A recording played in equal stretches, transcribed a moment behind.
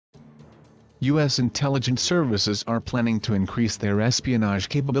U.S. intelligence services are planning to increase their espionage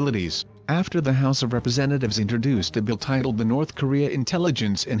capabilities, after the House of Representatives introduced a bill titled the North Korea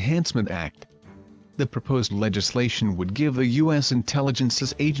Intelligence Enhancement Act. The proposed legislation would give the U.S.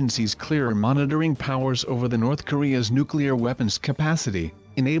 intelligence agencies clearer monitoring powers over the North Korea's nuclear weapons capacity,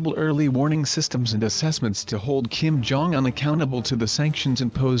 enable early warning systems and assessments to hold Kim Jong-un accountable to the sanctions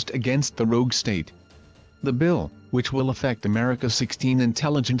imposed against the rogue state. The bill, which will affect America's 16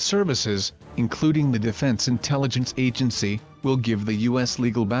 intelligence services, including the Defense Intelligence Agency, will give the U.S.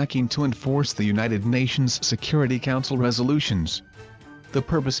 legal backing to enforce the United Nations Security Council resolutions. The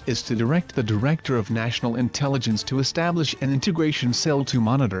purpose is to direct the Director of National Intelligence to establish an integration cell to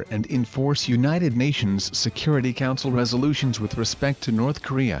monitor and enforce United Nations Security Council resolutions with respect to North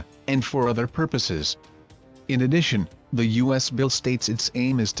Korea, and for other purposes. In addition, the U.S. bill states its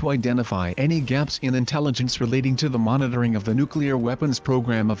aim is to identify any gaps in intelligence relating to the monitoring of the nuclear weapons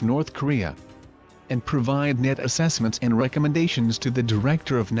program of North Korea, and provide net assessments and recommendations to the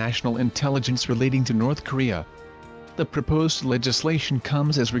Director of National Intelligence relating to North Korea. The proposed legislation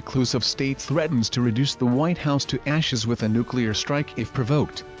comes as reclusive state threatens to reduce the White House to ashes with a nuclear strike if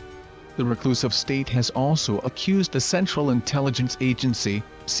provoked. The reclusive state has also accused the Central Intelligence Agency,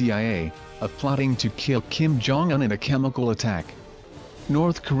 CIA, of plotting to kill Kim Jong-un in a chemical attack.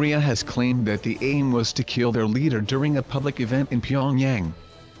 North Korea has claimed that the aim was to kill their leader during a public event in Pyongyang.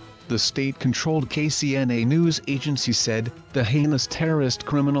 The state-controlled KCNA news agency said, the heinous terrorist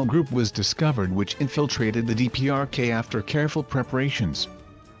criminal group was discovered which infiltrated the DPRK after careful preparations.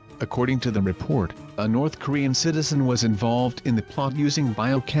 According to the report, a North Korean citizen was involved in the plot using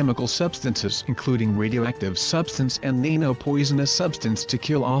biochemical substances including radioactive substance and nano-poisonous substance to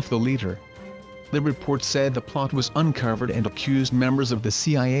kill off the leader. The report said the plot was uncovered and accused members of the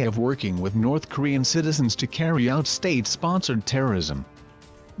CIA of working with North Korean citizens to carry out state-sponsored terrorism.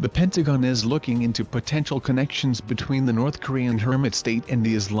 The Pentagon is looking into potential connections between the North Korean Hermit State and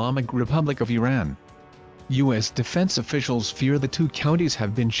the Islamic Republic of Iran. U.S. defense officials fear the two countries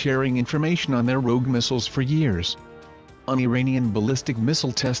have been sharing information on their rogue missiles for years. An Iranian ballistic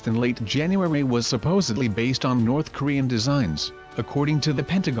missile test in late January was supposedly based on North Korean designs, according to the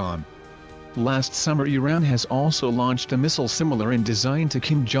Pentagon. Last summer Iran has also launched a missile similar in design to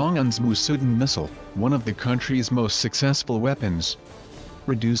Kim Jong-un's Musudan missile, one of the country's most successful weapons.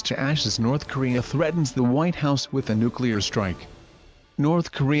 Reduced to ashes, North Korea threatens the White House with a nuclear strike.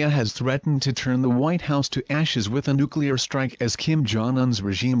 North Korea has threatened to turn the White House to ashes with a nuclear strike as Kim Jong-un's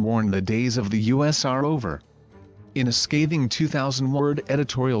regime warned the days of the U.S. are over. In a scathing 2,000-word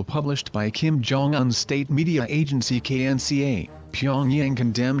editorial published by Kim Jong-un's state media agency KNCA, Pyongyang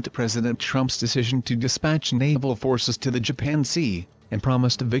condemned President Trump's decision to dispatch naval forces to the Japan Sea, and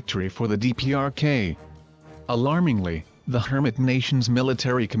promised a victory for the DPRK. Alarmingly, the Hermit Nation's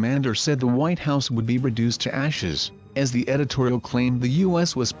military commander said the White House would be reduced to ashes, as the editorial claimed the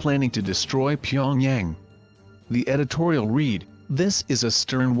U.S. was planning to destroy Pyongyang. The editorial read, "This is a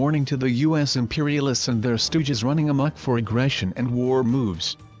stern warning to the U.S. imperialists and their stooges running amok for aggression and war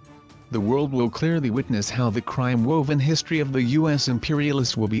moves. The world will clearly witness how the crime-woven history of the U.S.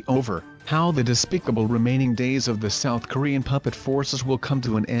 imperialists will be over, how the despicable remaining days of the South Korean puppet forces will come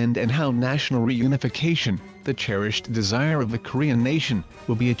to an end, and how national reunification, the cherished desire of the Korean nation,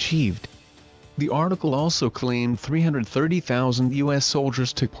 will be achieved." The article also claimed 330,000 U.S.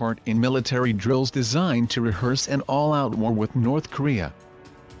 soldiers took part in military drills designed to rehearse an all-out war with North Korea.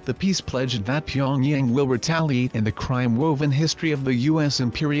 The piece pledged that Pyongyang will retaliate and the crime-woven history of the U.S.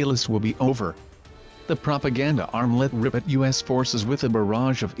 imperialists will be over. The propaganda arm let rip at U.S. forces with a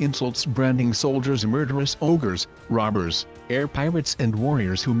barrage of insults, branding soldiers murderous ogres, robbers, air pirates and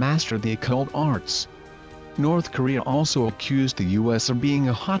warriors who mastered the occult arts. North Korea also accused the U.S. of being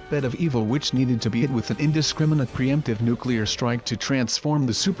a hotbed of evil which needed to be hit with an indiscriminate preemptive nuclear strike to transform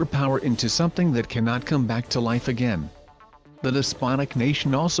the superpower into something that cannot come back to life again. The despotic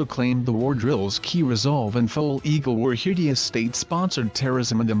nation also claimed the war drill's key resolve and full eagle were hideous state-sponsored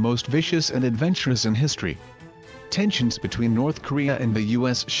terrorism and the most vicious and adventurous in history. Tensions between North Korea and the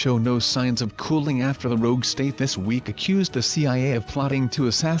U.S. show no signs of cooling after the rogue state this week accused the CIA of plotting to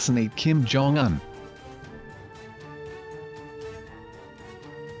assassinate Kim Jong-un.